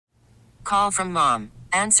Call from mom.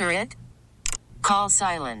 Answer it. Call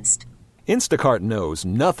silenced. Instacart knows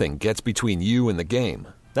nothing gets between you and the game.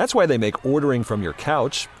 That's why they make ordering from your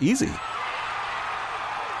couch easy.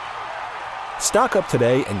 Stock up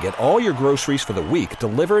today and get all your groceries for the week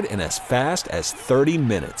delivered in as fast as 30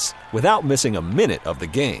 minutes without missing a minute of the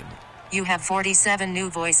game. You have 47 new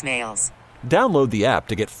voicemails. Download the app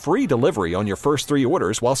to get free delivery on your first 3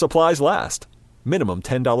 orders while supplies last. Minimum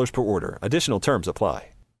 $10 per order. Additional terms apply.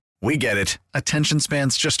 We get it. Attention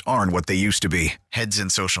spans just aren't what they used to be. Heads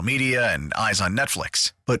in social media and eyes on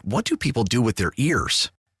Netflix. But what do people do with their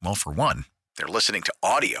ears? Well, for one, they're listening to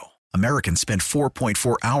audio. Americans spend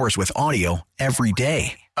 4.4 hours with audio every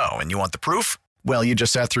day. Oh, and you want the proof? Well, you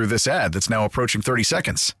just sat through this ad that's now approaching 30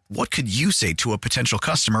 seconds. What could you say to a potential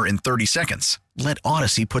customer in 30 seconds? Let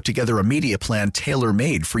Odyssey put together a media plan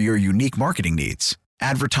tailor-made for your unique marketing needs.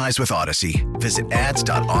 Advertise with Odyssey. Visit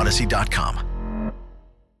ads.odyssey.com.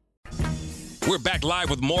 We're back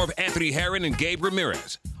live with more of Anthony Herron and Gabe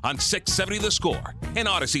Ramirez on 670 The Score and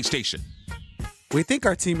Odyssey Station. We think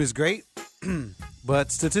our team is great,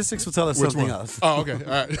 but statistics will tell us something else. Oh, okay. All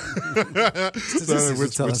right.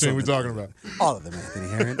 Which team are we talking about? All of them, Anthony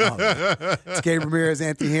Herron. All of them. It's Gabe Ramirez,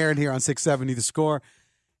 Anthony Herron here on 670 The Score.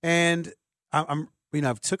 And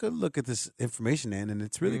I've took a look at this information, and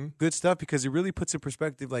it's really good stuff because it really puts in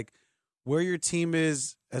perspective, like, where your team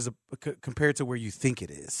is compared to where you think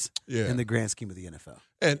it is in the grand scheme of the NFL.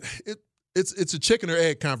 And it's a chicken or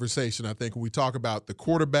egg conversation, I think, when we talk about the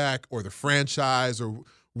quarterback or the franchise or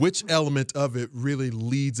which element of it really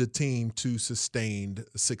leads a team to sustained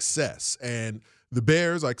success. And the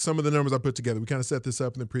Bears, like some of the numbers I put together, we kind of set this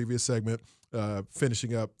up in the previous segment,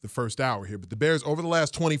 finishing up the first hour here. But the Bears, over the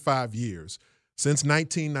last 25 years, since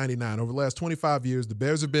 1999, over the last 25 years, the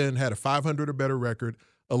Bears have had a 500 or better record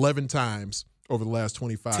 11 times over the last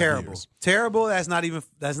 25 years. Terrible. That's not even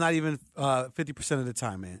 50% of the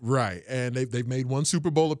time, man. Right. And they've made one Super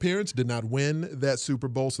Bowl appearance, did not win that Super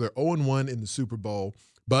Bowl, so they're 0-1 in the Super Bowl.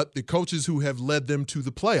 But the coaches who have led them to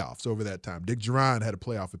the playoffs over that time, Dick Duran had a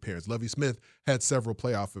playoff appearance. Lovie Smith had several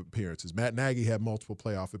playoff appearances. Matt Nagy had multiple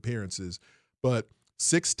playoff appearances. But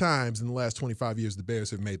 6 times in the last 25 years, the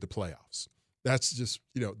Bears have made the playoffs. That's just,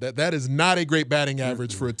 that is not a great batting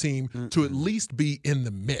average for a team to at least be in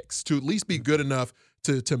the mix, to at least be good enough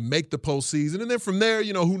to make the postseason. And then from there,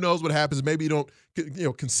 who knows what happens. Maybe you don't,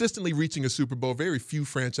 consistently reaching a Super Bowl. Very few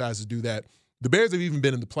franchises do that. The Bears have even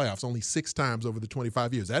been in the playoffs only 6 times over the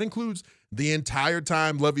 25 years. That includes the entire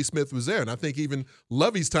time Lovie Smith was there. And I think even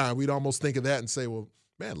Lovie's time, we'd almost think of that and say, well,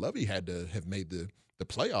 man, Lovie had to have made the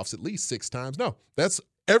playoffs at least 6 times. No, that's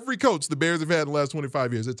every coach the Bears have had in the last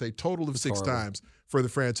 25 years. It's a total of 6 times for the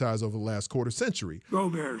franchise over the last quarter century. Go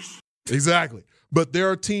Bears. Exactly. But there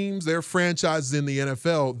are teams, there are franchises in the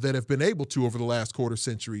NFL that have been able to, over the last quarter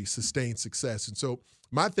century, sustain success. And so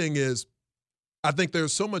my thing is, I think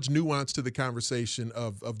there's so much nuance to the conversation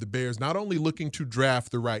of the Bears, not only looking to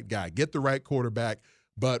draft the right guy, get the right quarterback,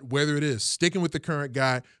 but whether it is sticking with the current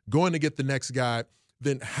guy, going to get the next guy,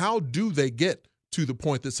 then how do they get to the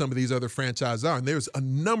point that some of these other franchises are? And there's a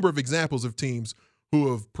number of examples of teams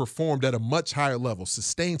who have performed at a much higher level,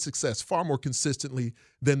 sustained success far more consistently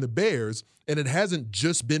than the Bears, and it hasn't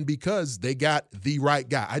just been because they got the right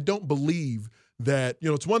guy. I don't believe that,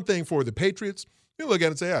 it's one thing for the Patriots. You look at it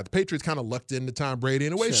and say, the Patriots kind of lucked into Tom Brady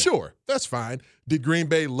in a way. Sure, that's fine. Did Green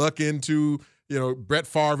Bay luck into, Brett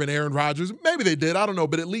Favre and Aaron Rodgers? Maybe they did. I don't know.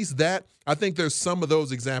 But at least that, I think there's some of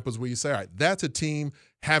those examples where you say, all right, that's a team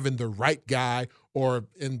having the right guy, or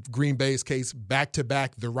in Green Bay's case,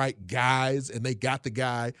 back-to-back the right guys, and they got the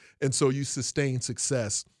guy. And so you sustain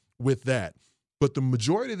success with that. But the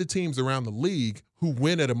majority of the teams around the league who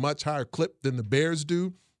win at a much higher clip than the Bears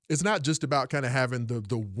do, it's not just about kind of having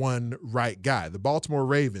the one right guy. The Baltimore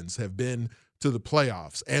Ravens have been to the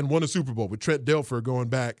playoffs and won a Super Bowl with Trent Dilfer going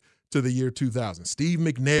back to the year 2000. Steve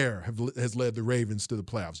McNair has led the Ravens to the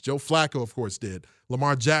playoffs. Joe Flacco, of course, did.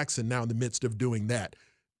 Lamar Jackson now in the midst of doing that.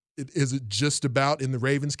 Is it just about, in the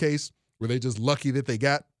Ravens case, were they just lucky that they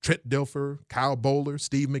got Trent Dilfer, Kyle Bowler,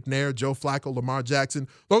 Steve McNair, Joe Flacco, Lamar Jackson?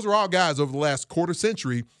 Those are all guys over the last quarter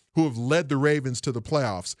century who have led the Ravens to the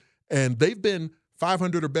playoffs. And they've been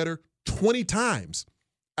 500 or better 20 times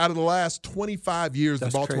out of the last 25 years.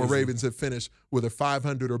 That's the Baltimore Ravens have finished with a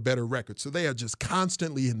 500 or better record. So they are just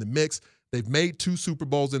constantly in the mix. They've made 2 Super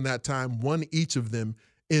Bowls in that time, won each of them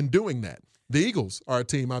in doing that. The Eagles are a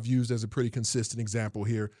team I've used as a pretty consistent example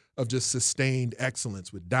here of just sustained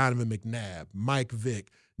excellence with Donovan McNabb, Mike Vick.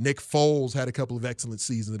 Nick Foles had a couple of excellent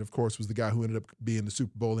seasons and, of course, was the guy who ended up being the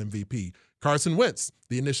Super Bowl MVP. Carson Wentz,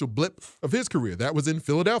 the initial blip of his career, that was in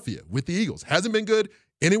Philadelphia with the Eagles. Hasn't been good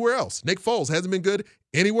anywhere else. Nick Foles hasn't been good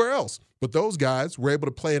anywhere else. But those guys were able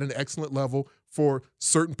to play at an excellent level for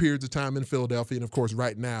certain periods of time in Philadelphia. And, of course,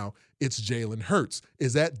 right now, it's Jalen Hurts.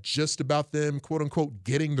 Is that just about them, quote-unquote,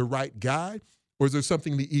 getting the right guy? Or is there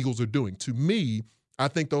something the Eagles are doing? To me, I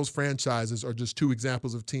think those franchises are just two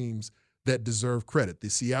examples of teams that deserve credit. The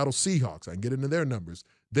Seattle Seahawks, I can get into their numbers.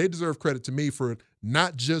 They deserve credit to me for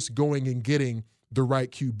not just going and getting the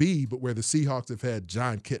right QB, but where the Seahawks have had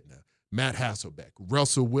John Kitna, Matt Hasselbeck,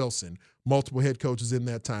 Russell Wilson, multiple head coaches in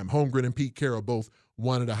that time. Holmgren and Pete Carroll both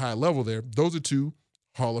won at a high level there. Those are two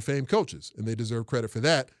Hall of Fame coaches, and they deserve credit for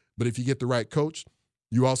that. But if you get the right coach,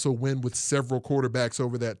 you also win with several quarterbacks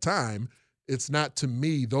over that time. It's not, to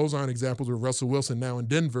me, those aren't examples of Russell Wilson now in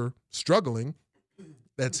Denver struggling.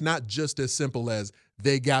 That's not just as simple as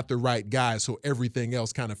they got the right guy, so everything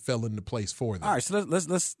else kind of fell into place for them. All right, so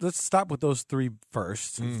let's stop with those three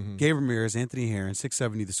first. Gabe Ramirez, Anthony Herron,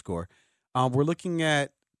 670 the score. We're looking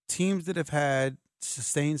at teams that have had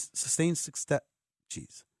sustained success.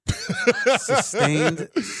 Sustained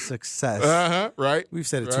success. Right. We've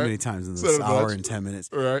said it too many times in this hour and 10 minutes.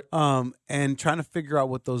 Right. And trying to figure out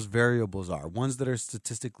what those variables are, ones that are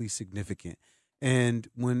statistically significant. And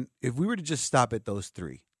if we were to just stop at those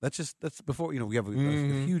three, let's before, we have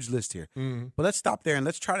a huge list here, but let's stop there and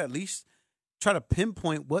let's try to at least try to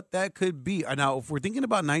pinpoint what that could be. Now, if we're thinking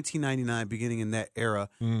about 1999, beginning in that era,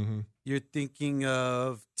 you're thinking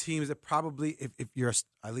of teams that probably, if you're,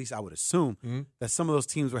 at least I would assume that some of those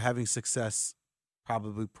teams were having success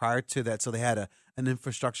probably prior to that. So they had an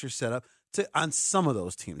infrastructure set up on some of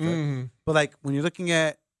those teams. Right? But like when you're looking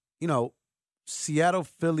at, Seattle,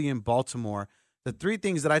 Philly, and Baltimore, the three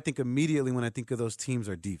things that I think immediately when I think of those teams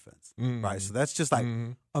are defense, right? So that's just like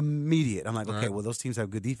immediate. I'm like, okay, well, those teams have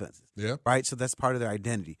good defenses, right? So that's part of their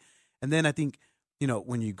identity. And then I think,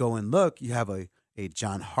 when you go and look, you have a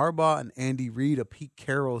John Harbaugh, an Andy Reid, a Pete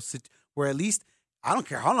Carroll, where at least, I don't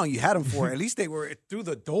care how long you had them for, at least they were through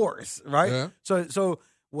the doors, right? Yeah. So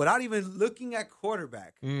without even looking at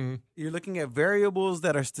quarterback, you're looking at variables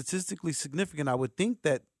that are statistically significant. I would think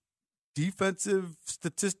that defensive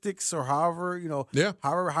statistics or however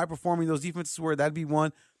high performing those defenses were, that'd be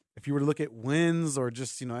one. If you were to look at wins or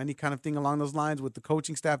just, any kind of thing along those lines with the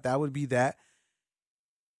coaching staff, that would be that.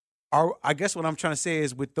 I guess what I'm trying to say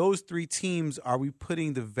is with those three teams, are we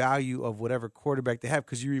putting the value of whatever quarterback they have?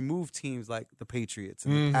 Because you remove teams like the Patriots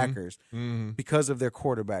and the Packers because of their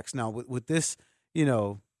quarterbacks. Now, with this,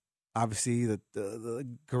 obviously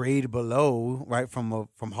the grade below, right, from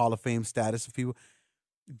Hall of Fame status of people,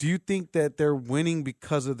 do you think that they're winning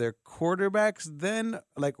because of their quarterbacks then?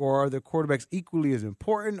 Or are their quarterbacks equally as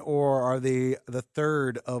important, or are they the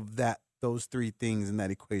third of those three things in that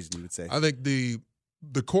equation, you would say? I think the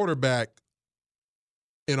quarterback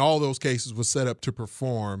in all those cases was set up to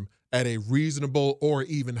perform at a reasonable or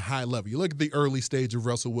even high level. You look at the early stage of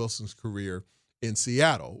Russell Wilson's career in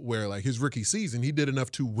Seattle, where his rookie season, he did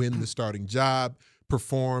enough to win the starting job,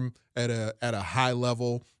 perform at a high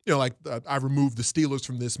level. I removed the Steelers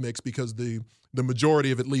from this mix because the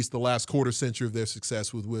majority of at least the last quarter century of their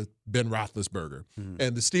success was with Ben Roethlisberger.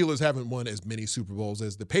 And the Steelers haven't won as many Super Bowls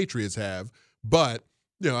as the Patriots have, but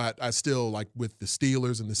I still, like with the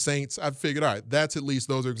Steelers and the Saints, I figured, all right, that's at least,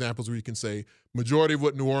 those are examples where you can say majority of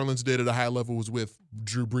what New Orleans did at a high level was with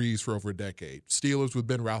Drew Brees for over a decade. Steelers with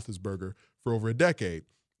Ben Roethlisberger for over a decade.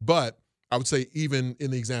 But I would say even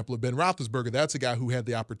in the example of Ben Roethlisberger, that's a guy who had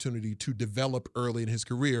the opportunity to develop early in his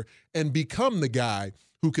career and become the guy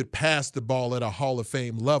who could pass the ball at a Hall of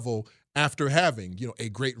Fame level after having, a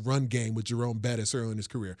great run game with Jerome Bettis early in his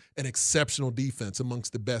career, an exceptional defense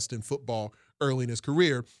amongst the best in football early in his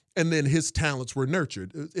career, and then his talents were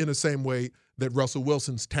nurtured in the same way that Russell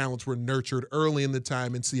Wilson's talents were nurtured early in the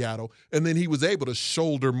time in Seattle, and then he was able to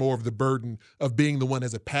shoulder more of the burden of being the one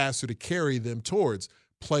as a passer to carry them towards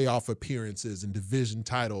playoff appearances and division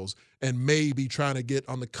titles and maybe trying to get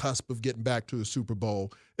on the cusp of getting back to a Super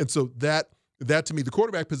Bowl. And so that to me, the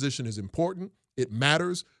quarterback position is important. It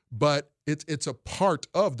matters, but it's a part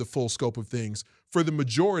of the full scope of things for the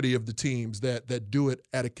majority of the teams that do it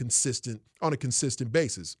on a consistent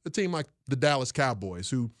basis. A team like the Dallas Cowboys,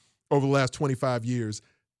 who over the last 25 years,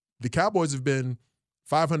 the Cowboys have been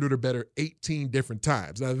 500 or better 18 different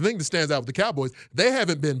times. Now, the thing that stands out with the Cowboys, they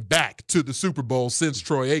haven't been back to the Super Bowl since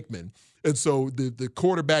Troy Aikman. And so the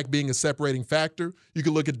quarterback being a separating factor, you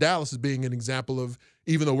could look at Dallas as being an example of,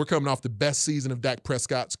 even though we're coming off the best season of Dak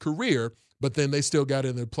Prescott's career, but then they still got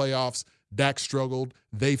in the playoffs. Dak struggled.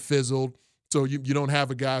 They fizzled. So you don't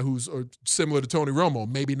have a guy who's similar to Tony Romo,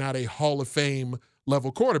 maybe not a Hall of Fame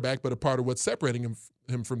level quarterback, but a part of what's separating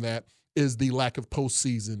him from that is the lack of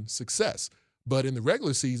postseason success. But in the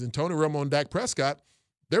regular season, Tony Romo and Dak Prescott,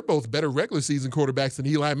 they're both better regular season quarterbacks than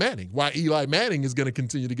Eli Manning. Why Eli Manning is going to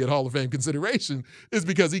continue to get Hall of Fame consideration is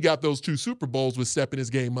because he got those 2 Super Bowls with stepping his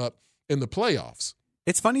game up in the playoffs.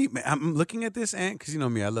 It's funny. I'm looking at this, Ant, because you know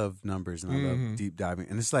me, I love numbers and I love deep diving.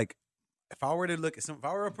 And it's like, if I were to look at if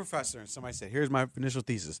I were a professor and somebody said, "Here's my initial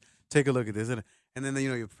thesis. Take a look at this," and then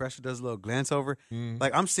your professor does a little glance over.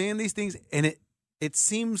 Like I'm seeing these things, and it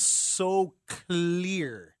seems so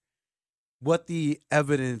clear what the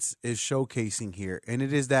evidence is showcasing here, and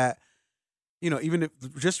it is that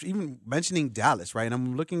even mentioning Dallas, right? And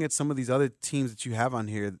I'm looking at some of these other teams that you have on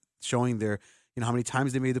here showing their how many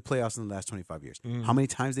times they made the playoffs in the last 25 years, how many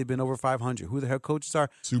times they've been over 500, who the head coaches are,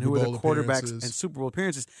 who are the quarterbacks and Super Bowl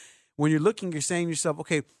appearances. When you're looking, you're saying to yourself,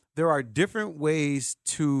 okay, there are different ways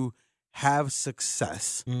to have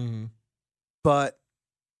success. But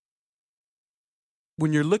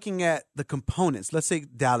when you're looking at the components, let's say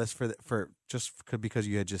Dallas because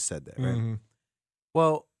you had just said that, right?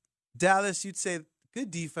 Well, Dallas, you'd say good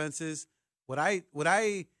defenses. What I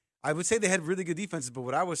would say they had really good defenses, but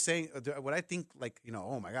what I was saying, what I think,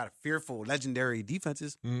 oh my God, fearful, legendary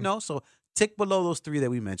defenses. No, so tick below those 3 that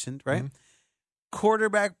we mentioned, right?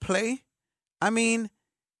 Quarterback play. I mean,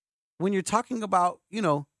 when you're talking about,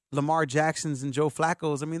 Lamar Jacksons and Joe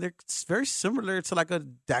Flacco's, I mean, they're very similar to like a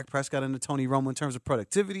Dak Prescott and a Tony Romo in terms of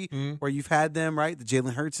productivity, where you've had them, right? The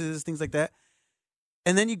Jalen Hurtses, things like that.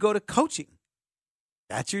 And then you go to coaching.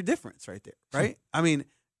 That's your difference right there, right? I mean,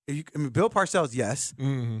 Bill Parcells, yes.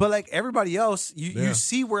 But like everybody else, you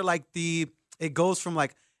see where like it goes from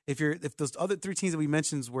like, if those other 3 teams that we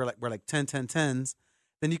mentioned were like 10-10-10s,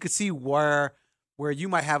 then you could see where you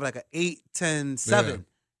might have like an 8-10-7.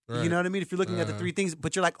 Right. You know what I mean? If you're looking at the 3 things,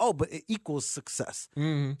 but you're like, oh, but it equals success.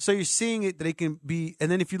 So you're seeing it that it can be.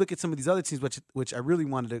 And then if you look at some of these other teams, which I really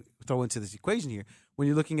wanted to throw into this equation here, when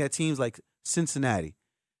you're looking at teams like Cincinnati,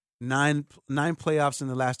 9 playoffs in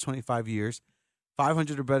the last 25 years,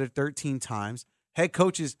 500 or better 13 times, head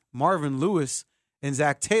coaches Marvin Lewis and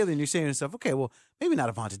Zach Taylor, and you're saying to yourself, okay, well, maybe not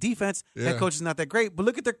a bunch of defense. Head coach is not that great, but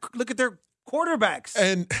look at their quarterbacks.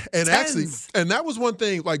 And actually, and that was one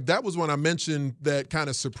thing, like that was when I mentioned that kind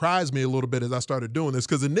of surprised me a little bit as I started doing this,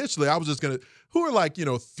 because initially I was just going to, who are like,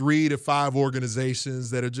 3 to 5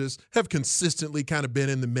 organizations that have consistently kind of been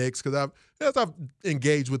in the mix, because as I've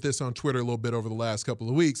engaged with this on Twitter a little bit over the last couple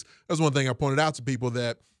of weeks, that's one thing I pointed out to people,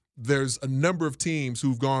 that there's a number of teams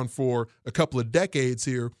who've gone for a couple of decades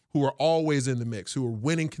here who are always in the mix, who are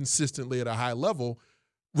winning consistently at a high level,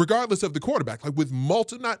 regardless of the quarterback. Like with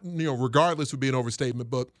regardless would be an overstatement,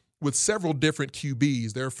 but with several different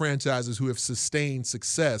QBs, there are franchises who have sustained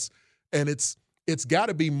success, and it's got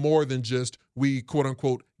to be more than just we, quote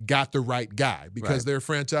unquote, got the right guy, because there are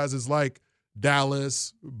franchises like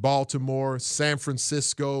Dallas, Baltimore, San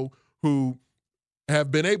Francisco, who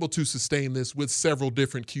have been able to sustain this with several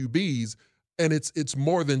different QBs, and it's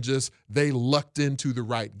more than just they lucked into the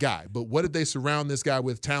right guy. But what did they surround this guy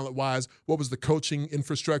with talent-wise? What was the coaching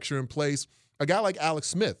infrastructure in place? A guy like Alex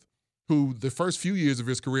Smith, who the first few years of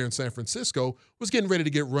his career in San Francisco was getting ready to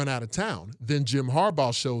get run out of town. Then Jim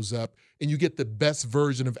Harbaugh shows up, and you get the best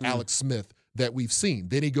version of Alex Smith that we've seen.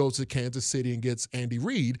 Then he goes to Kansas City and gets Andy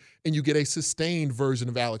Reid, and you get a sustained version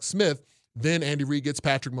of Alex Smith. Then Andy Reid gets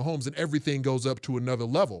Patrick Mahomes, and everything goes up to another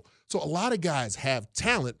level. So a lot of guys have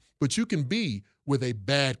talent, but you can be with a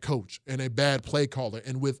bad coach and a bad play caller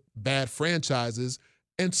and with bad franchises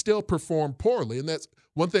and still perform poorly. And that's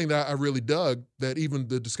one thing that I really dug, that even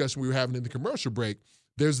the discussion we were having in the commercial break,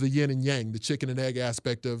 there's the yin and yang, the chicken and egg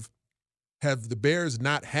aspect of, have the Bears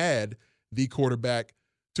not had the quarterback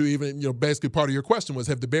to even, basically part of your question was,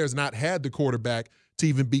 have the Bears not had the quarterback to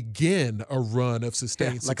even begin a run of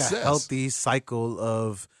sustained success? Like a healthy cycle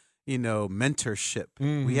of, mentorship.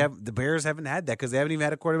 The Bears haven't had that, because they haven't even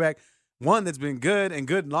had a quarterback, one that's been good and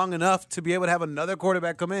good long enough to be able to have another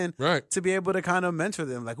quarterback come in, to be able to kind of mentor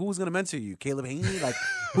them. Like, who's going to mentor you? Caleb Haney? Like,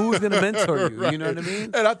 who's going to mentor you? You know what I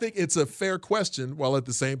mean? And I think it's a fair question, while at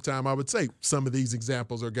the same time I would say some of these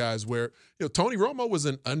examples are guys where, Tony Romo was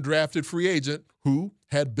an undrafted free agent who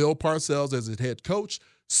had Bill Parcells as his head coach,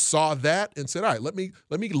 saw that and said, all right, let me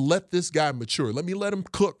let this guy mature. Let me let him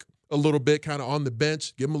cook a little bit kind of on the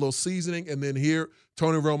bench, give him a little seasoning, and then here,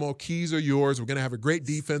 Tony Romo, keys are yours. We're going to have a great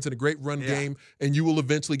defense and a great run game, and you will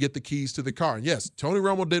eventually get the keys to the car. And yes, Tony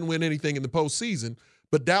Romo didn't win anything in the postseason,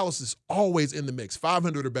 but Dallas is always in the mix.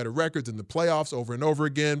 500 or better records in the playoffs over and over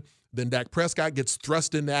again. Then Dak Prescott gets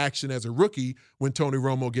thrust into action as a rookie when Tony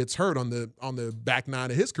Romo gets hurt on the back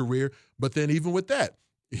nine of his career. But then even with that,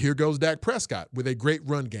 here goes Dak Prescott with a great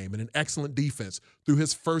run game and an excellent defense. Through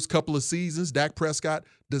his first couple of seasons, Dak Prescott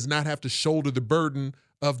does not have to shoulder the burden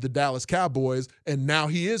of the Dallas Cowboys, and now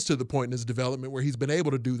he is to the point in his development where he's been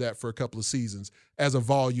able to do that for a couple of seasons as a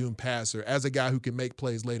volume passer, as a guy who can make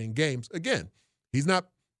plays late in games. Again, he's not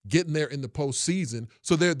getting there in the postseason,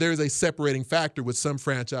 so there's a separating factor with some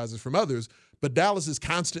franchises from others, but Dallas is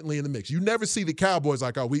constantly in the mix. You never see the Cowboys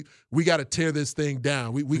like, oh, we got to tear this thing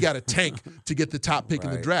down. We got to tank to get the top pick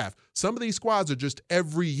in the draft. Some of these squads are just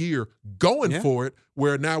every year going for it,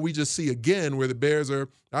 where now we just see again where the Bears are,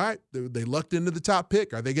 all right, they lucked into the top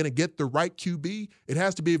pick. Are they going to get the right QB? It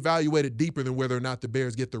has to be evaluated deeper than whether or not the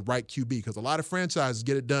Bears get the right QB, because a lot of franchises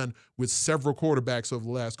get it done with several quarterbacks over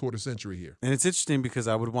the last quarter century here. And it's interesting because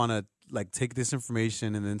I would want to take this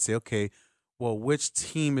information and then say, okay, well, which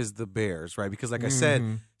team is the Bears, right? Because like I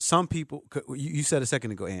said, some people, you said a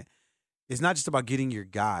second ago, Ant, it's not just about getting your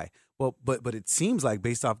guy. Well, but it seems like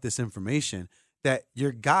based off this information that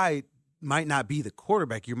your guy might not be the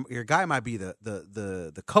quarterback. Your guy might be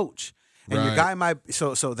the coach. And your guy might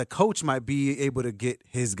so the coach might be able to get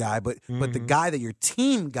his guy, but the guy that your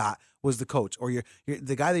team got was the coach, or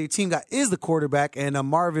the guy that your team got is the quarterback, and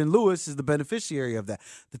Marvin Lewis is the beneficiary of that.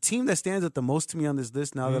 The team that stands out the most to me on this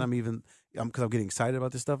list now that because I'm getting excited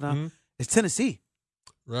about this stuff now, is Tennessee.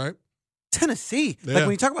 Right. Tennessee. Yeah. Like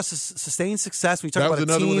when you talk about sustained success, when you talk about a team.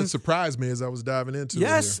 That was another one that surprised me as I was diving into it.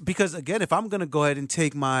 Yes, because again, if I'm going to go ahead and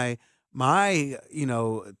take my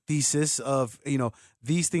thesis of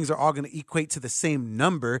these things are all going to equate to the same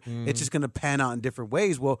number, it's just going to pan out in different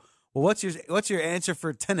ways. Well, what's your answer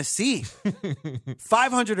for Tennessee?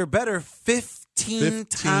 500 or better 15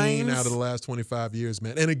 times out of the last 25 years,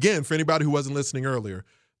 man. And again, for anybody who wasn't listening earlier,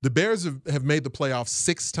 the Bears have made the playoffs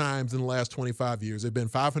 6 times in the last 25 years. They've been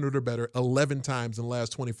 500 or better 11 times in the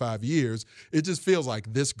last 25 years. It just feels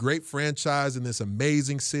like this great franchise in this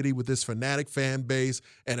amazing city with this fanatic fan base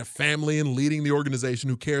and a family and leading the organization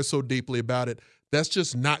who cares so deeply about it, that's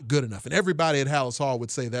just not good enough. And everybody at Hallis Hall would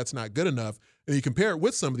say that's not good enough. And you compare it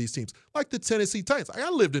with some of these teams, like the Tennessee Titans. I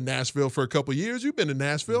lived in Nashville for a couple of years. You've been to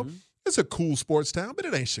Nashville. It's a cool sports town, but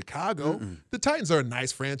it ain't Chicago. The Titans are a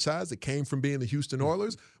nice franchise that came from being the Houston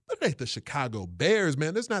Oilers, but it ain't the Chicago Bears,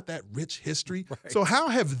 man. There's not that rich history. Right. So how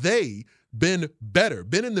have they been better,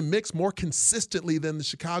 been in the mix more consistently than the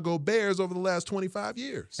Chicago Bears over the last 25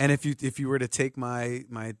 years? And if you were to take my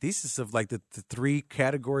thesis of like the 3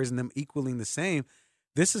 categories and them equaling the same,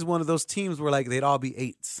 this is one of those teams where like they'd all be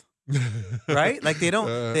 8s. Right? Like they don't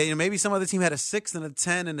maybe some other team had a 6 and a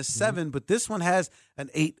 10 and a 7, but this one has an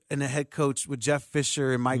 8 and a head coach with Jeff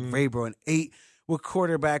Fisher and Mike Vrabel, and 8 with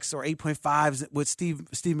quarterbacks, or 8.5s with Steve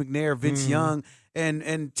McNair, Vince Young, and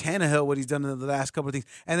Tannehill, what he's done in the last couple of things.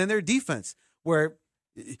 And then their defense, where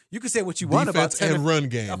you can say what you want about defense and run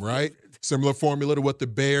game, right? Similar formula to what the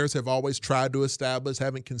Bears have always tried to establish,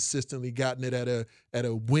 haven't consistently gotten it at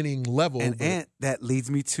a winning level. And that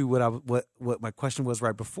leads me to what my question was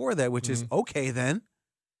right before that, which is, okay then.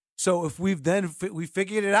 So if we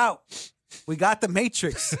figured it out, we got the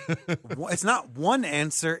matrix. It's not one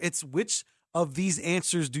answer, it's which of these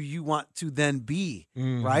answers do you want to then be,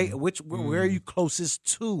 right? Where are you closest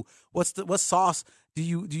to? What sauce do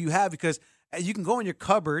you have? Because you can go in your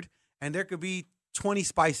cupboard and there could be 20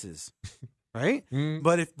 spices, right?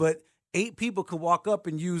 But 8 people can walk up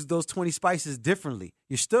and use those 20 spices differently.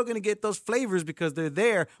 You're still going to get those flavors because they're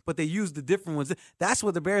there, but they use the different ones. That's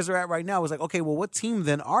where the Bears are at right now. It's like, okay, well, what team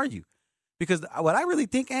then are you? Because what I really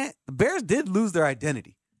think, the Bears did lose their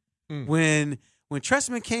identity. When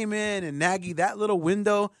Trestman came in and Nagy, that little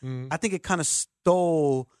window, I think it kind of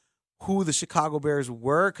stole who the Chicago Bears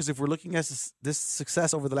were. Because if we're looking at this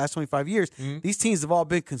success over the last 25 years, these teams have all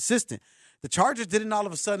been consistent. The Chargers didn't all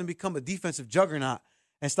of a sudden become a defensive juggernaut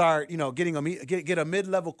and start, get a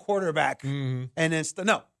mid-level quarterback, and then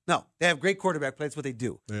no, they have great quarterback play. That's what they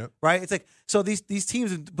do, right? It's like, so these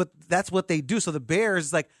teams, but that's what they do. So the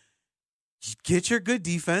Bears, like, get your good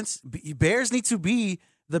defense. Bears need to be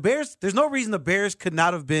the Bears. There's no reason the Bears could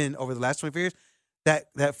not have been over the last 25 years.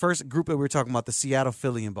 That first group that we were talking about, the Seattle,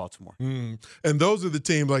 Philly, and Baltimore. And those are the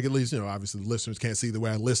teams, like, at least, obviously the listeners can't see the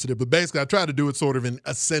way I listed it, but basically I tried to do it sort of in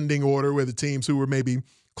ascending order, where the teams who were maybe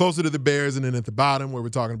closer to the Bears, and then at the bottom, where we're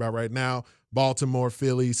talking about right now, Baltimore,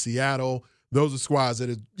 Philly, Seattle. Those are squads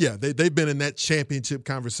that they've been in that championship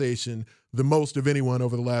conversation the most of anyone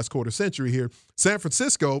over the last quarter century here. San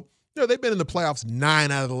Francisco, they've been in the playoffs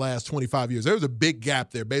 9 out of the last 25 years. There was a big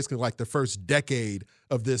gap there, basically like the first decade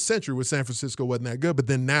of this century where San Francisco wasn't that good. But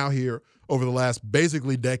then now here, over the last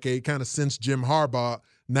basically decade, kind of since Jim Harbaugh,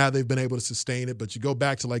 now they've been able to sustain it. But you go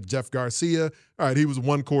back to like Jeff Garcia. All right, he was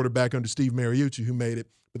one quarterback under Steve Mariucci who made it.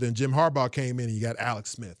 But then Jim Harbaugh came in and you got Alex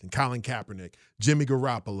Smith and Colin Kaepernick, Jimmy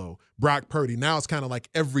Garoppolo, Brock Purdy. Now it's kind of like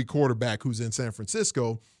every quarterback who's in San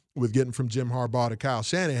Francisco. with getting from Jim Harbaugh to Kyle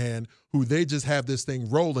Shanahan, who they just have this thing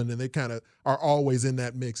rolling and they kind of are always in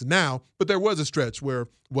that mix now. But there was a stretch where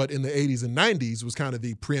what in the 80s and 90s was kind of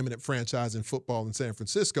the preeminent franchise in football in San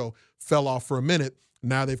Francisco fell off for a minute.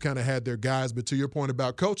 Now they've kind of had their guys. But to your point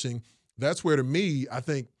about coaching, that's where, to me, I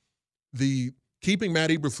think the keeping Matt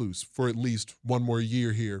Eberflus for at least one more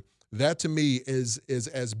year here, that to me is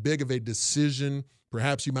as big of a decision,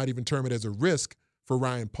 perhaps you might even term it as a risk for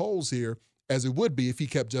Ryan Poles here, as it would be if he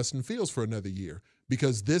kept Justin Fields for another year.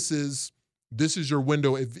 Because this is your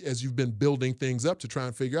window as you've been building things up to try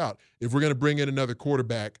and figure out if we're going to bring in another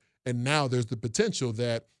quarterback, and now there's the potential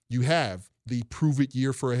that you have the prove-it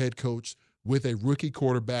year for a head coach with a rookie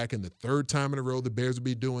quarterback, and the third time in a row the Bears will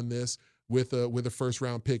be doing this with a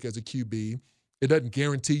first-round pick as a QB. It doesn't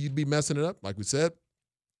guarantee you'd be messing it up. Like we said,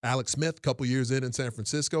 Alex Smith, a couple years in San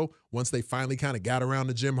Francisco, once they finally kind of got around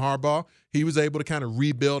to Jim Harbaugh, he was able to kind of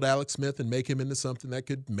rebuild Alex Smith and make him into something that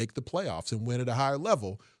could make the playoffs and win at a higher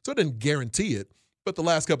level. So it didn't guarantee it. But the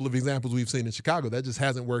last couple of examples we've seen in Chicago, that just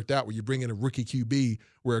hasn't worked out where you bring in a rookie QB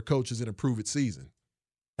where a coach is in a prove-it season.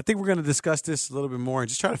 I think we're going to discuss this a little bit more and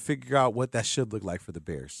just try to figure out what that should look like for the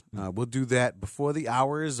Bears. We'll do that before the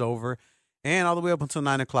hour is over and all the way up until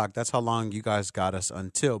 9 o'clock. That's how long you guys got us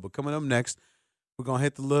until. But coming up next, we're going to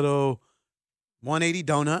hit the little 180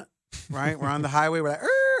 donut, right? We're on the highway. We're like,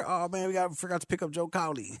 oh, man, we forgot to pick up Joe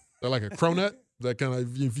Cowley. They're like a cronut? That kind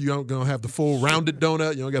of, if you don't going to have the full rounded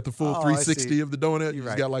donut, you don't got the full 360 of the donut. You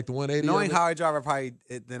just got like the 180. Knowing how I drive,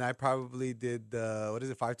 I probably did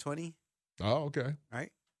the, 520? Oh, okay.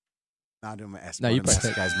 Right? Now I'm doing my S. No, you this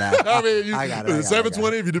guy's math. I mean, I got it.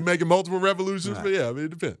 720 if you did making multiple revolutions, but yeah, I mean,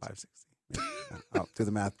 it depends. 560. I'll do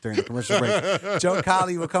the math during the commercial break. Joe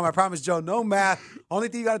Cowley will come. I promise, Joe, no math. Only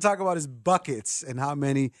thing you got to talk about is buckets and how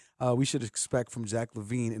many we should expect from Zach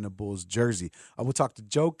LaVine in a Bulls jersey. We'll talk to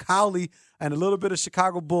Joe Cowley and a little bit of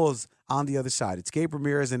Chicago Bulls on the other side. It's Gabe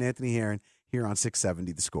Ramirez and Anthony Herron here on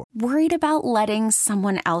 670 The Score. Worried about letting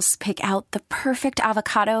someone else pick out the perfect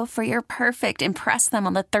avocado for your perfect impress them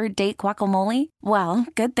on the third date guacamole? Well,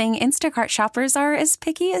 good thing Instacart shoppers are as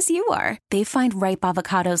picky as you are. They find ripe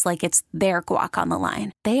avocados like it's their guac on the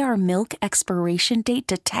line. They are milk expiration date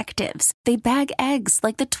detectives. They bag eggs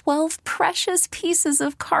like the 12 precious pieces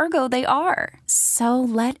of cargo they are. So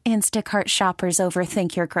let Instacart shoppers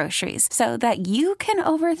overthink your groceries so that you can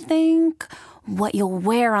overthink what you'll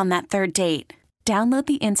wear on that third date. Download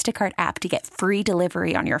the Instacart app to get free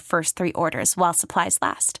delivery on your first 3 orders while supplies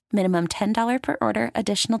last. Minimum $10 per order.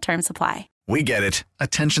 Additional terms apply. We get it.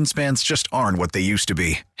 Attention spans just aren't what they used to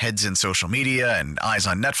be. Heads in social media and eyes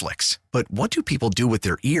on Netflix. But what do people do with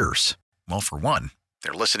their ears? Well, for one,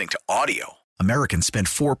 they're listening to audio. Americans spend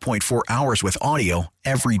 4.4 hours with audio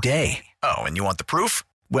every day. Oh, and you want the proof?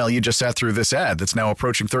 Well, you just sat through this ad that's now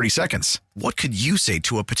approaching 30 seconds. What could you say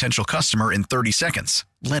to a potential customer in 30 seconds?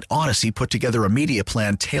 Let Odyssey put together a media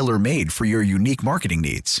plan tailor-made for your unique marketing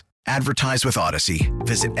needs. Advertise with Odyssey.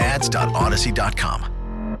 Visit ads.odyssey.com.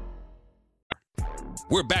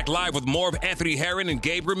 We're back live with more of Anthony Herron and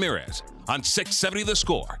Gabe Ramirez on 670 The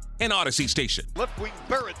Score and Odyssey Station. Left wing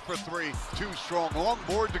Barrett for 3. Too strong. Long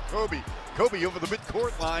board to Kobe. Kobe over the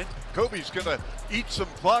midcourt line. Kobe's going to eat some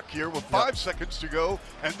clock here with 5 seconds to go.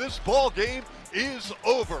 And this ball game is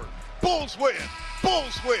over. Bulls win.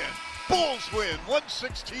 Bulls win. Bulls win.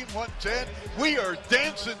 116-110. We are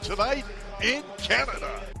dancing tonight in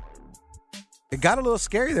Canada. It got a little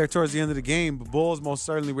scary there towards the end of the game, but Bulls most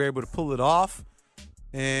certainly were able to pull it off.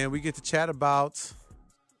 And we get to chat about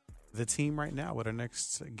the team right now with our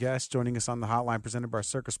next guest joining us on the hotline presented by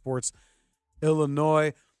Circus Sports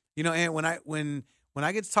Illinois. You know, and when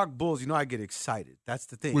I get to talk Bulls, you know I get excited. That's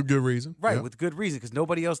the thing. With good reason. Right, Yep. with good reason, because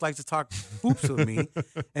nobody else likes to talk hoops with me.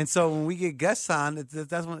 And so when we get guests on,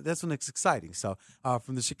 that's when it's exciting. So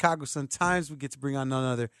from the Chicago Sun-Times, we get to bring on none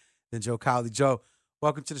other than Joe Cowley. Joe,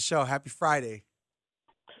 welcome to the show. Happy Friday.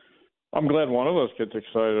 I'm glad one of us gets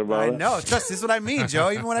excited about it. I know. Trust, this is what I mean,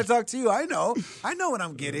 Joe. Even when I talk to you, I know what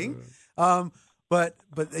I'm getting. But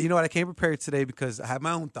you know what? I came prepared today because I have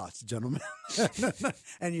my own thoughts, gentlemen.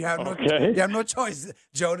 And you have no choice,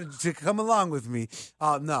 Joe, to come along with me.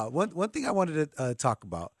 No, one thing I wanted to talk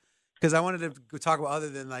about, because I wanted to talk about other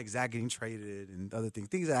than like Zach getting traded and other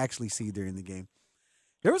things I actually see during the game.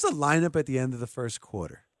 There was a lineup at the end of the first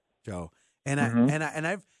quarter, Joe, and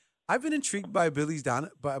I've been intrigued by Billy's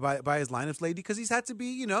by his lineups lately because he's had to be,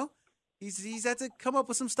 you know, he's had to come up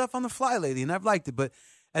with some stuff on the fly lately, and I've liked it. But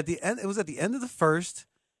at the end, it was at the end of the first.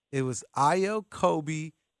 It was Ayo,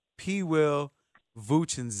 Kobe, P. Will,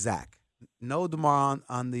 Vooch, and Zach. No DeMar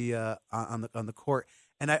on the court,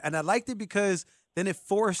 and I liked it because then it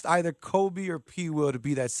forced either Kobe or P. Will to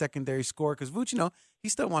be that secondary scorer because Vooch, he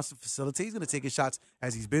still wants to facilitate. He's going to take his shots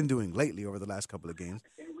as he's been doing lately over the last couple of games.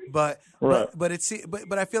 But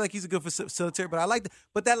I feel like he's a good facilitator. But I like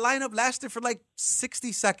but that lineup lasted for like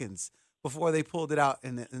 60 seconds before they pulled it out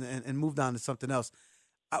and moved on to something else.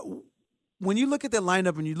 When you look at that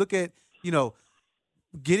lineup and you look at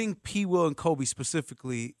getting P. Will and Kobe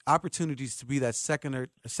specifically opportunities to be that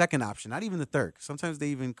second option, not even the third. Sometimes they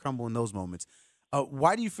even crumble in those moments.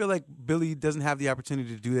 Why do you feel like Billy doesn't have the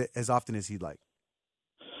opportunity to do it as often as he'd like?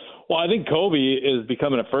 Well, I think Kobe is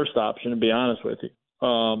becoming a first option, to be honest with you.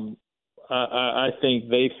 I think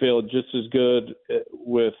they feel just as good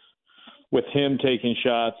with him taking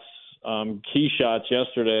shots, key shots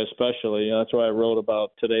yesterday especially. That's what I wrote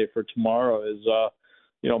about today for tomorrow is,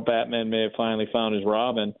 Batman may have finally found his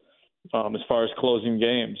Robin as far as closing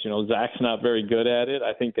games. Zach's not very good at it.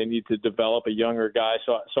 I think they need to develop a younger guy.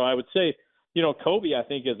 So I would say, Kobe, I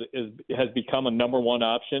think has become a number one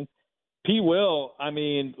option. P. Will, I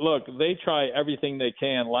mean, look, they try everything they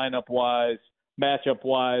can lineup-wise,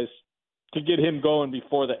 matchup-wise, to get him going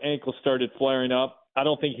before the ankle started flaring up. I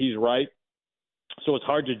don't think he's right. So it's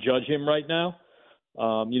hard to judge him right now.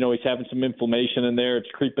 He's having some inflammation in there. It's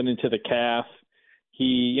creeping into the calf.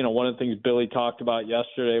 One of the things Billy talked about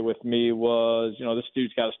yesterday with me was, this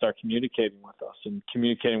dude's got to start communicating with us and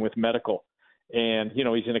communicating with medical. And,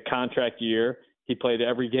 he's in a contract year. He played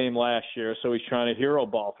every game last year, so he's trying to hero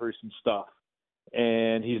ball through some stuff.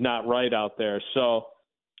 And he's not right out there. So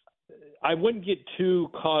I wouldn't get too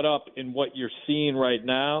caught up in what you're seeing right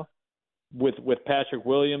now with Patrick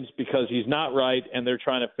Williams because he's not right, and they're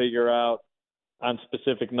trying to figure out on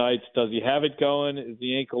specific nights, does he have it going? Is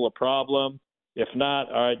the ankle a problem? If not,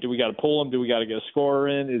 all right, do we got to pull him? Do we got to get a scorer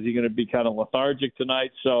in? Is he going to be kind of lethargic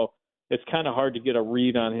tonight? So it's kind of hard to get a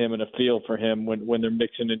read on him and a feel for him when they're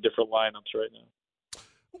mixing in different lineups right now.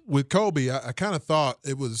 With Kobe, I kind of thought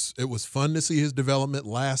it was fun to see his development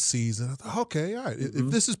last season. I thought, okay, all right, if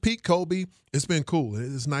this is peak Kobe, it's been cool.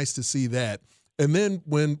 It's nice to see that. And then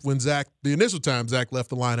when Zach, the initial time Zach left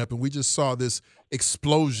the lineup, and we just saw this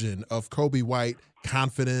explosion of Kobe White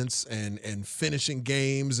confidence and finishing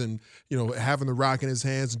games and having the rock in his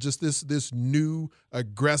hands and just this new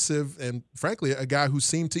aggressive and frankly a guy who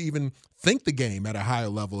seemed to even think the game at a higher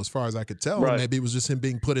level as far as I could tell. Right. And maybe it was just him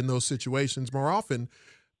being put in those situations more often.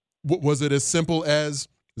 Was it as simple as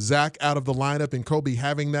Zach out of the lineup and Kobe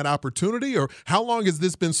having that opportunity, or how long has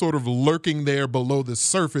this been sort of lurking there below the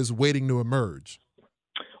surface waiting to emerge?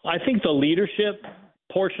 I think the leadership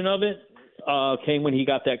portion of it came when he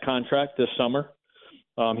got that contract this summer.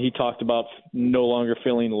 He talked about no longer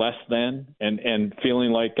feeling less than and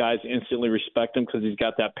feeling like guys instantly respect him because he's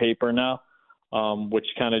got that paper now, which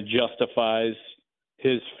kind of justifies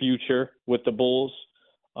his future with the Bulls.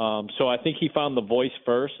 So I think he found the voice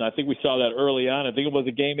first, and I think we saw that early on. I think it was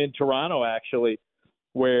a game in Toronto, actually,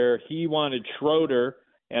 where he wanted Schroeder,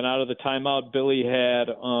 and out of the timeout, Billy had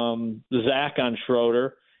Zach on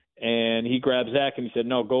Schroeder, and he grabbed Zach and he said,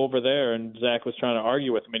 no, go over there. And Zach was trying to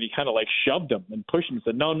argue with him, and he kind of like shoved him and pushed him and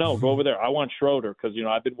said, no, go over there. I want Schroeder because,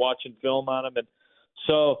 I've been watching film on him. And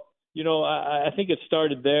so, I think it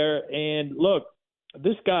started there. And look,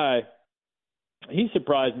 this guy, he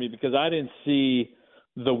surprised me because I didn't see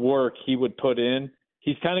the work he would put in.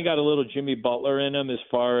 He's kind of got a little Jimmy Butler in him as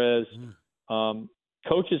far as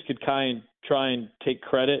coaches could try and take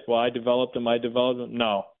credit. Well, I developed him.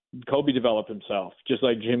 No. Kobe developed himself, just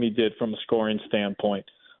like Jimmy did from a scoring standpoint.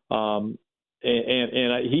 And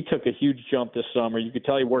he took a huge jump this summer. You could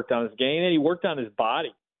tell he worked on his game, and he worked on his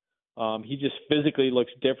body. He just physically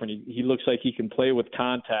looks different. He looks like he can play with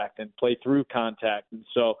contact and play through contact. And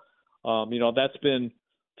so, that's been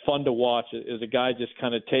fun to watch is a guy just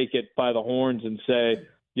kind of take it by the horns and say,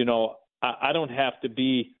 I don't have to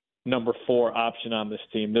be number 4 option on this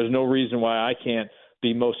team. There's no reason why I can't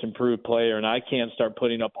be most improved player, and I can't start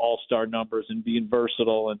putting up all-star numbers and being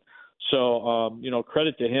versatile. And so,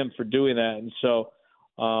 credit to him for doing that. And so,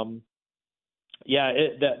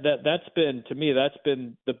 that's been, to me, that's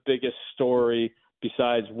been the biggest story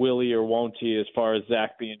besides Willie or won't he as far as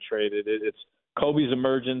Zach being traded. It's Kobe's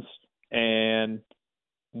emergence, and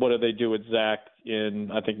what do they do with Zach in,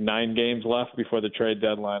 I think, 9 games left before the trade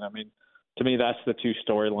deadline? I mean, to me, that's the 2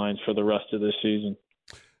 storylines for the rest of this season.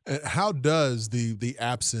 How does the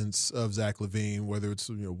absence of Zach LaVine, whether it's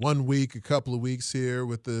 1 week, a couple of weeks here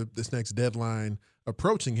with this next deadline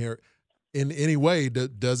approaching here, in any way,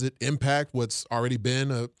 does it impact what's already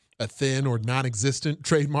been a thin or non-existent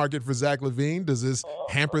trade market for Zach LaVine? Does this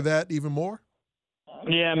hamper that even more?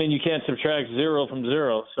 Yeah, I mean, you can't subtract 0 from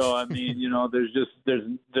 0. So, I mean,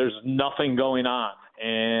 there's nothing going on.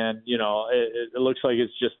 and it looks like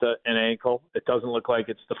it's just an ankle. It doesn't look like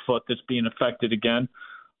it's the foot that's being affected again.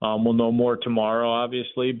 We'll know more tomorrow,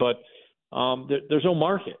 obviously, but there's no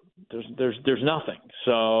market. There's nothing.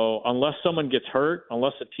 So unless someone gets hurt,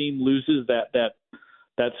 unless a team loses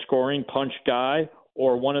that scoring punch guy,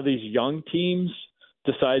 or one of these young teams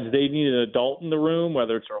decides they need an adult in the room,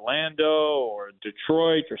 whether it's Orlando or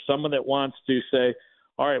Detroit or someone that wants to say,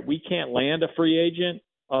 all right, we can't land a free agent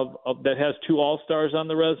of that has 2 All-Stars on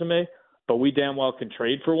the resume, but we damn well can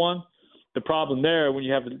trade for one. The problem there when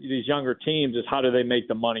you have these younger teams is how do they make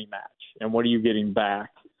the money match, and what are you getting back?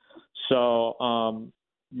 So,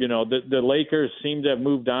 the Lakers seem to have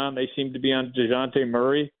moved on. They seem to be on DeJounte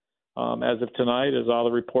Murray as of tonight, as all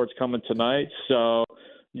the reports coming tonight. So,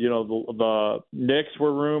 the Knicks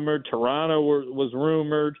were rumored. Toronto was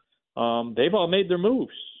rumored. They've all made their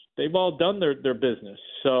moves. They've all done their business.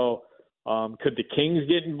 So could the Kings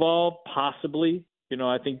get involved? Possibly.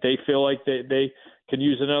 I think they feel like they can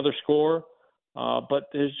use another scorer. But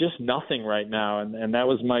there's just nothing right now. And that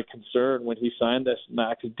was my concern when he signed this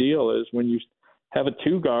max deal, is when you have a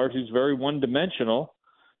 2-guard who's very one-dimensional,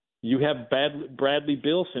 you have Bradley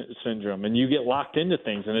Beal syndrome, and you get locked into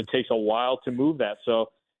things, and it takes a while to move that.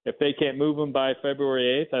 So if they can't move him by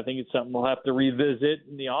February 8th, I think it's something we'll have to revisit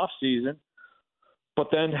in the offseason. But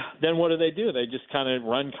then what do? They just kind of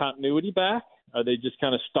run continuity back? Are they just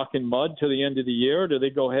kind of stuck in mud till the end of the year? Or do they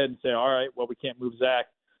go ahead and say, all right, well, we can't move Zach.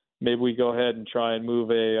 Maybe we go ahead and try and move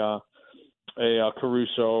a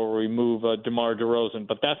Caruso, or we move DeMar DeRozan.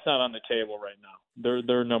 But that's not on the table right now.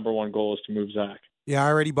 Their number one goal is to move Zach. Yeah, I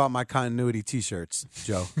already bought my continuity T-shirts,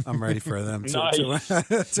 Joe. I'm ready for them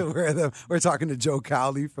to wear them. We're talking to Joe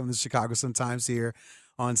Cowley from the Chicago Sun-Times here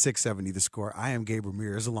on 670 The Score. I am Gabe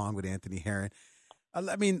Ramirez along with Anthony Herron.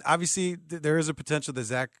 I mean, obviously, there is a potential that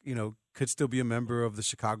Zach, could still be a member of the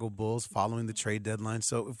Chicago Bulls following the trade deadline.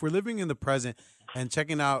 So if we're living in the present and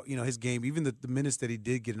checking out, his game, even the minutes that he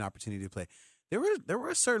did get an opportunity to play, there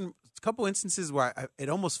were a couple instances where it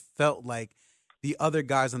almost felt like the other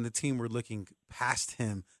guys on the team were looking past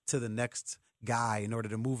him to the next guy in order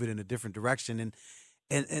to move it in a different direction.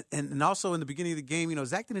 And also in the beginning of the game,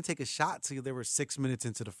 Zach didn't take a shot till there were 6 minutes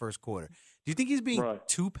into the first quarter. Do you think he's being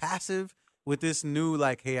too passive with this new,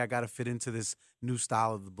 hey, I got to fit into this new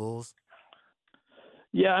style of the Bulls?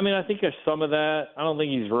 Yeah, I mean, I think there's some of that. I don't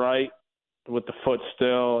think he's right with the foot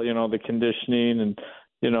still, the conditioning. And,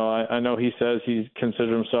 I know he says he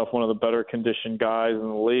considers himself one of the better conditioned guys in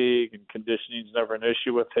the league, and conditioning's never an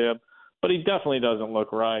issue with him. But he definitely doesn't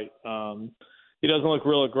look right. He doesn't look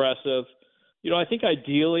real aggressive. I think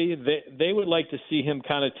ideally they would like to see him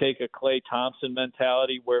kind of take a Klay Thompson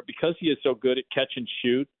mentality where, because he is so good at catch and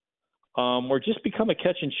shoot, or just become a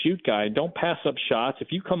catch and shoot guy. Don't pass up shots. If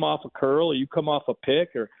you come off a curl or you come off a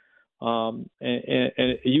pick, or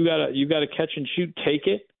and you gotta catch and shoot, take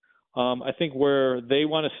it. I think where they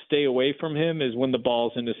want to stay away from him is when the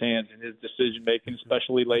ball's in his hands and his decision making,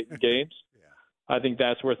 especially late in games. I think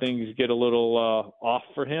that's where things get a little off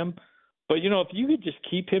for him. But if you could just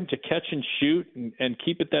keep him to catch and shoot and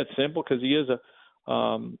keep it that simple, because he is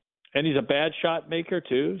and he's a bad shot maker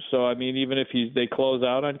too. So, I mean, even if they close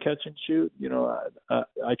out on catch and shoot,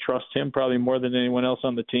 I trust him probably more than anyone else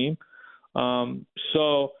on the team.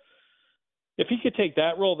 So if he could take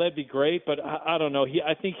that role, that'd be great. But I don't know.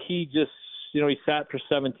 I think he just, he sat for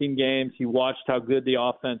 17 games. He watched how good the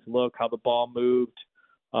offense looked, how the ball moved.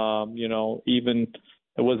 Even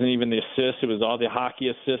it wasn't even the assist. It was all the hockey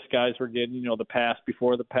assist guys were getting, the pass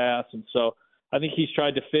before the pass. And so I think he's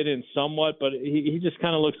tried to fit in somewhat, but he just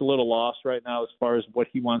kind of looks a little lost right now as far as what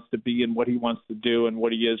he wants to be and what he wants to do and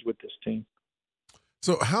what he is with this team.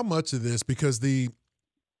 So how much of this, because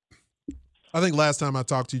I think last time I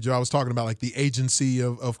talked to you, Joe, I was talking about the agency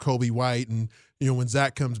of Kobe White, and when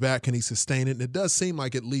Zach comes back, can he sustain it? And it does seem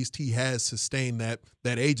like at least he has sustained that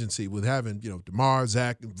agency with having DeMar,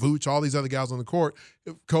 Zach, Vooch, all these other guys on the court.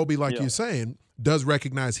 Kobe, like you're saying, does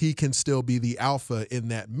recognize he can still be the alpha in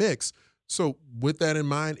that mix. So with that in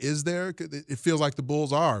mind, it feels like the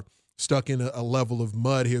Bulls are stuck in a level of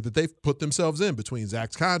mud here that they've put themselves in between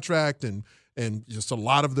Zach's contract and just a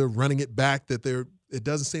lot of the running it back that it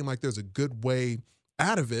doesn't seem like there's a good way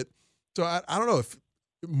out of it. So I don't know if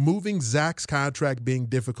moving Zach's contract being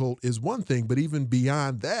difficult is one thing, but even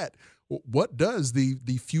beyond that, what does the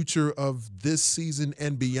future of this season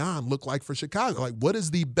and beyond look like for Chicago? What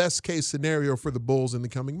is the best case scenario for the Bulls in the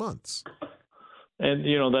coming months? And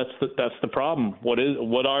that's the problem. What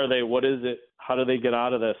are they? What is it? How do they get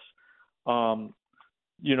out of this?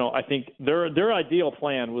 I think their ideal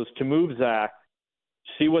plan was to move Zach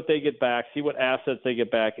see what they get back, see what assets they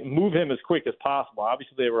get back, and move him as quick as possible.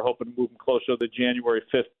 Obviously, they were hoping to move him closer to the January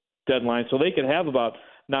 5th deadline so they could have about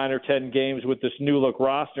 9 or 10 games with this new look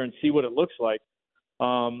roster and see what it looks like.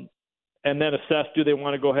 And then assess, do they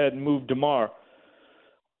want to go ahead and move DeMar?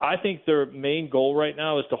 I think their main goal right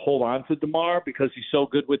now is to hold on to DeMar because he's so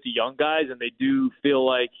good with the young guys, and they do feel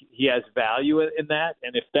like he has value in that.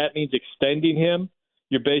 And if that means extending him,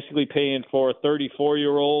 you're basically paying for a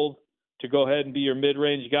 34-year-old to go ahead and be your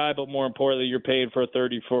mid-range guy, but more importantly, you're paying for a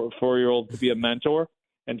 34-year-old to be a mentor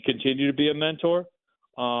and continue to be a mentor.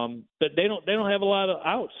 But they don't have a lot of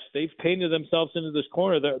outs. They've painted themselves into this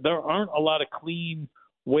corner. There aren't a lot of clean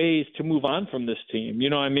ways to move on from this team. You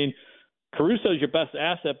know, I mean, Caruso's your best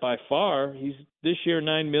asset by far. He's this year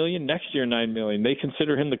 $9 million, next year $9 million. They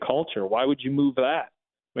consider him the culture. Why would you move that?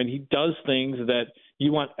 I mean, he does things that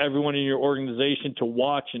you want everyone in your organization to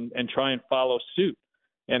watch and try and follow suit.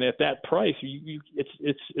 And at that price,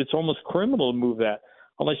 it's almost criminal to move that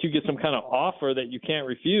unless you get some kind of offer that you can't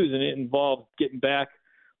refuse, and it involves getting back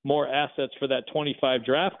more assets for that 25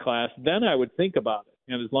 draft class. Then I would think about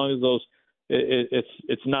it. And as long as those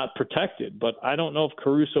it's not protected, but I don't know if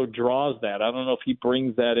Caruso draws that. I don't know if he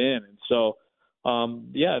brings that in. And so,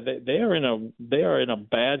 they are in a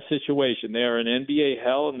bad situation. They are in NBA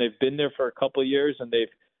hell, and they've been there for a couple of years, and they've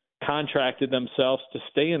contracted themselves to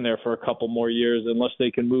stay in there for a couple more years unless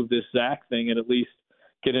they can move this Zach thing and at least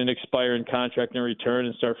get an expiring contract in return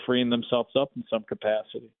and start freeing themselves up in some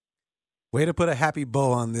capacity. Way to put a happy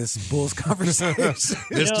bow on this Bulls conversation.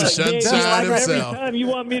 Mr. Sunshine himself. Every time you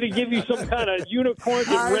want me to give you some kind of unicorns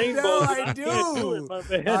and rainbows. I do.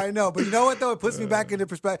 I know, but you know what though? It puts me back into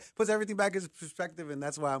perspective. Puts everything back into perspective, and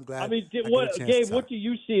that's why I'm glad. I mean, Gabe, what do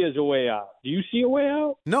you see as a way out? Do you see a way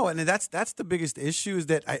out? No, and that's the biggest issue is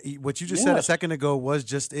that what you just said a second ago was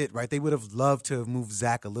just it, right? They would have loved to have moved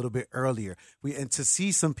Zach a little bit earlier, and to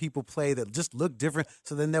see some people play that just look different,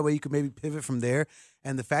 so then that way you could maybe pivot from there.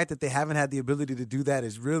 And the fact that they haven't had the ability to do that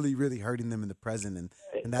is really, really hurting them in the present, and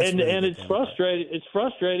that's and it's frustrating. It's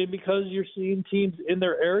frustrating because you're seeing teams in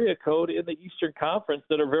their area code in the Eastern Conference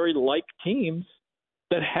that are very like teams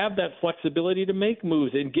that have that flexibility to make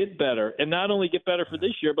moves and get better, and not only get better for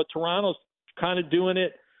this year, but Toronto's kind of doing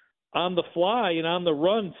it on the fly and on the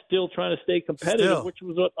run, still trying to stay competitive, which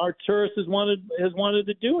was what Arturas has wanted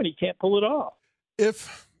to do, and he can't pull it off.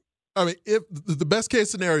 If the best case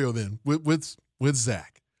scenario then with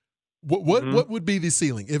Zach, what would be the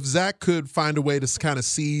ceiling if Zach could find a way to kind of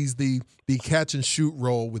seize the catch and shoot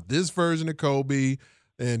role with this version of Kobe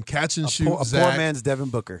and catch and shoot a Zach? Poor man's Devin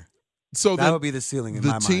Booker. So that would be the ceiling in my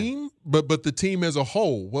mind. The team, but the team as a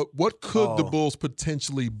whole, what could the Bulls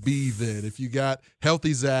potentially be then if you got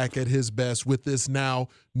healthy Zach at his best with this now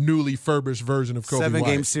newly furbished version of Kobe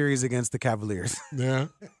 7-game series against the Cavaliers. Yeah.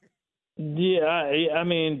 Yeah, I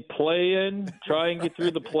mean, play in, try and get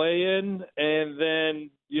through the play in, and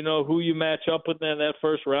then, you know, who you match up with in that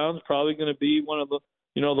first round is probably going to be one of the,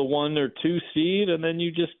 you know, the 1 or 2 seed, and then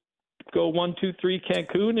you just go 1, 2, 3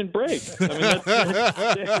 Cancun and break. I mean,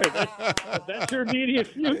 that's your immediate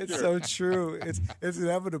future. It's so true. It's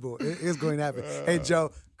inevitable. It is going to happen. Hey,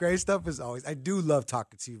 Joe, great stuff as always. I do love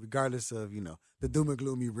talking to you, regardless of, you know, the doom and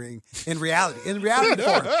gloom you bring in reality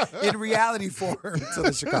form to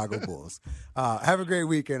the Chicago Bulls. Have a great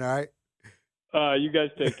weekend, all right? You guys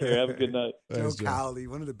take care. Have a good night. Joe Cowley,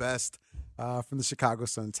 one of the best from the Chicago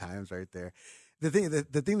Sun-Times right there. The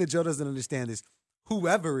thing that Joe doesn't understand is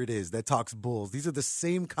whoever it is that talks Bulls, these are the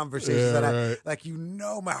same conversations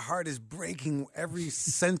my heart is breaking every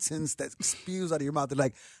sentence that spews out of your mouth. They're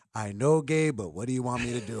like, I know, Gabe, but what do you want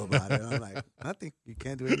me to do about it? And I'm like, nothing. You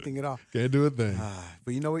can't do anything at all. Can't do a thing.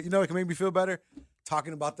 But you know what? You know what can make me feel better?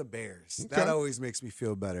 Talking about the Bears. Okay. That always makes me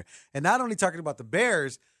feel better. And not only talking about the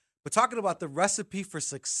Bears, but talking about the recipe for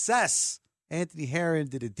success. Anthony Herron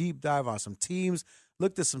did a deep dive on some teams,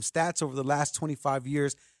 looked at some stats over the last 25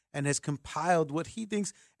 years, and has compiled what he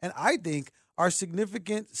thinks and I think are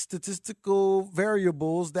significant statistical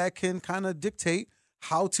variables that can kind of dictate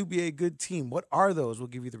how to be a good team. What are those? We'll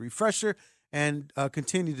give you the refresher and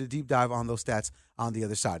continue to deep dive on those stats on the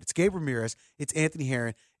other side. It's Gabe Ramirez. It's Anthony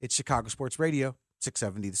Herron. It's Chicago Sports Radio,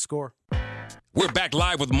 670 The Score. We're back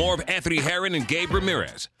live with more of Anthony Herron and Gabe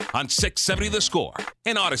Ramirez on 670 The Score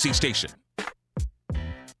and Odyssey Station.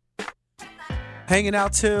 Hanging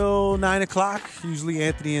out till 9 o'clock. Usually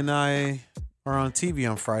Anthony and I are on TV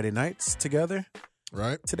on Friday nights together.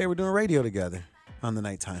 Right. Today we're doing radio together on the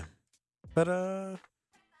nighttime. But,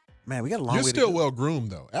 man, we got a long way to go. You're still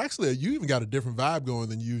well-groomed, though. Actually, you even got a different vibe going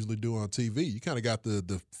than you usually do on TV. You kind of got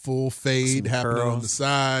the full fade happening curls on the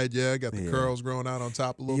side. Yeah, got the curls growing out on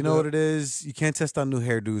top a little bit. You know what it is? You can't test on new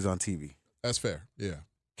hairdos on TV. That's fair. Yeah.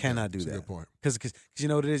 Cannot do that. That's a good point. Because you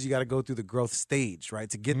know what it is? You got to go through the growth stage, right,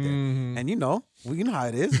 to get there. And you know how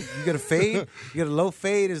it is. You get a fade. You get a low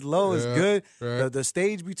fade. It's low. It's good. Right. The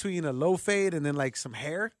stage between a low fade and then like some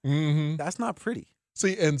hair, that's not pretty.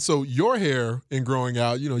 See, and so your hair in growing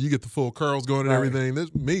out, you get the full curls going and everything.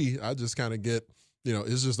 This, me, I just kind of get,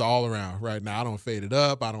 it's just all around right now. I don't fade it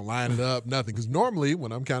up. I don't line it up, nothing. Because normally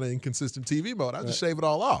when I'm kind of in consistent TV mode, I just shave it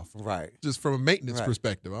all off. Right. Just from a maintenance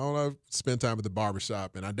perspective. I don't know, spend time at the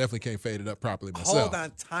barbershop, and I definitely can't fade it up properly myself. Hold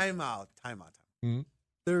on. Time out.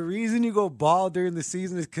 The reason you go bald during the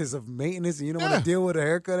season is because of maintenance, and you don't want to deal with a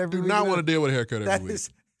haircut every week. Do not want to deal with a haircut every week.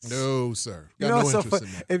 No, sir. Got no interest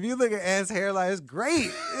in that. If you look at Ant's hairline, it's great.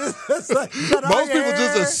 It's like, most people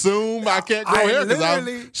just assume I can't grow hair because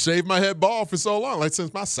I've shaved my head bald for so long, like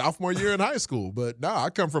since my sophomore year in high school. But no, I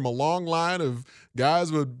come from a long line of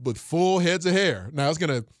guys with full heads of hair. Now, it's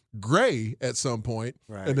going to gray at some point,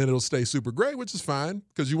 and then it'll stay super gray, which is fine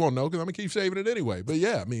because you won't know because I'm going to keep shaving it anyway. But,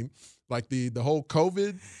 yeah, I mean, like the whole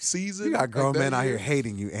COVID season. You got grown men out here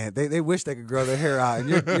hating you, and they wish they could grow their hair out, and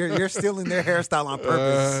you're stealing their hairstyle on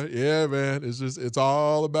purpose. Yeah, man. It's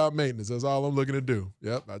all about maintenance. That's all I'm looking to do.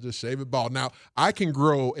 Yep, I just shave it bald. Now, I can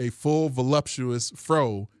grow a full voluptuous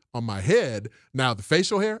fro on my head. Now, the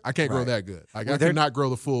facial hair, I can't grow that good. Like, I cannot grow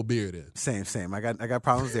the full beard in. Same. I got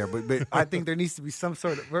problems there, but I think there needs to be some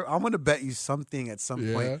sort of. I'm going to bet you something at some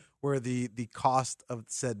point where the cost of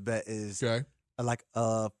said bet is like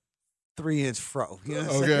a 3-inch fro. You know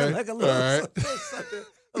what I'm saying? Like a little something.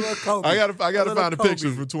 A little Kobe. I gotta find a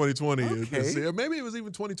picture from 2020. Okay. Maybe it was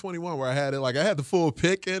even 2021 where I had it. Like I had the full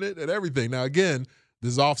pick in it and everything. Now again,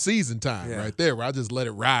 this is off-season time right there, where I just let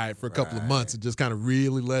it ride for a couple of months and just kind of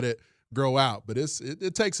really let it grow out. But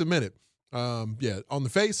it takes a minute. On the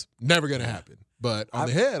face, never gonna happen. But on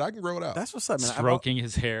the head, I can grow it out. That's what's up, man. Stroking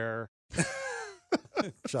his hair.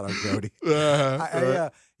 Shout out Brody.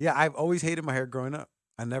 I've always hated my hair growing up.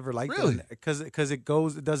 I never liked it because it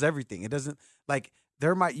does everything. It doesn't like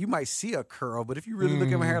you might see a curl, but if you really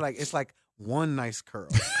look at my hair, like it's like one nice curl,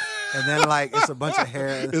 and then like it's a bunch of hair.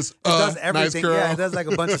 It does everything. Nice curl. It does like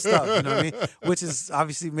a bunch of stuff. You know what I mean? Which is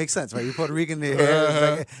obviously makes sense, right? You're Puerto Rican, the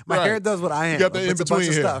hair. Like, my hair does what I am. You got the in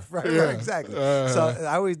between hair. Stuff, right? Exactly.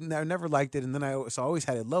 So I never liked it, and then I always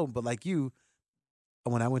had it low. But like you,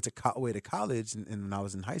 when I went away to college and when I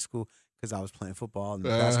was in high school, because I was playing football and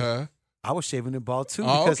basketball. I was shaving it bald too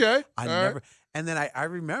because I never. Right. And then I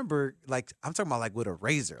remember, like, I'm talking about like with a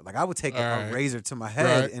razor. Like I would take a razor to my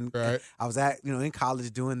head, and I was in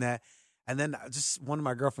college doing that. And then just one of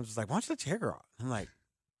my girlfriends was like, "Why don't you let your hair grow out?" I'm like,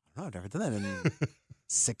 "No, I've never done that in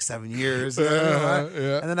 6-7 years."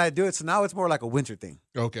 And then I do it, so now it's more like a winter thing.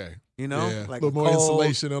 Okay, like a little more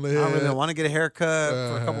insulation on the head. I really want to get a haircut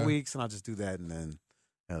for a couple weeks, and I'll just do that, and then.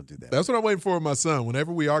 I'll do that. That's what I'm waiting for with my son.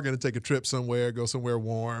 Whenever we are going to take a trip somewhere, go somewhere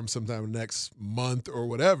warm, sometime next month or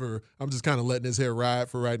whatever, I'm just kind of letting his hair ride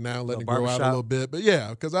for right now, letting it grow out a little bit. But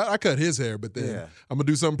because I cut his hair, but then I'm going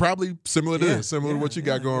to do something probably similar to this, similar to what you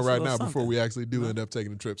got going right now before we actually do end up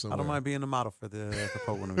taking a trip somewhere. I don't mind being a model for the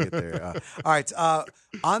Pope when we get there. All right.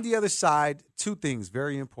 On the other side, two things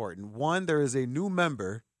very important. One, there is a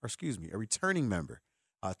returning member.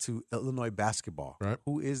 To Illinois basketball. Right.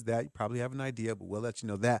 Who is that? You probably have an idea, but we'll let you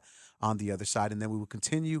know that on the other side. And then we will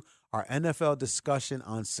continue our NFL discussion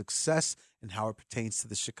on success and how it pertains to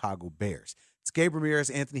the Chicago Bears. It's Gabe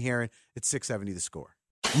Ramirez, Anthony Herron. It's 670 The Score.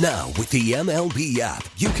 Now, with the MLB app,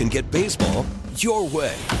 you can get baseball your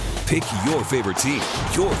way. Pick your favorite team,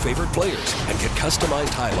 your favorite players, and get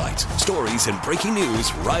customized highlights, stories, and breaking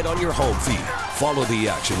news right on your home feed. Follow the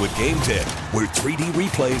action with Game 10, where 3D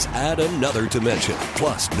replays add another dimension.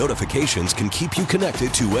 Plus, notifications can keep you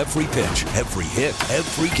connected to every pitch, every hit,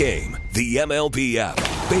 every game. The MLB app.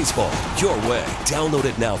 Baseball your way. Download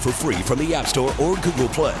it now for free from the App Store or Google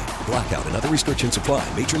Play. Blackout and other restrictions apply.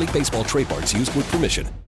 Major League Baseball trademarks used with permission.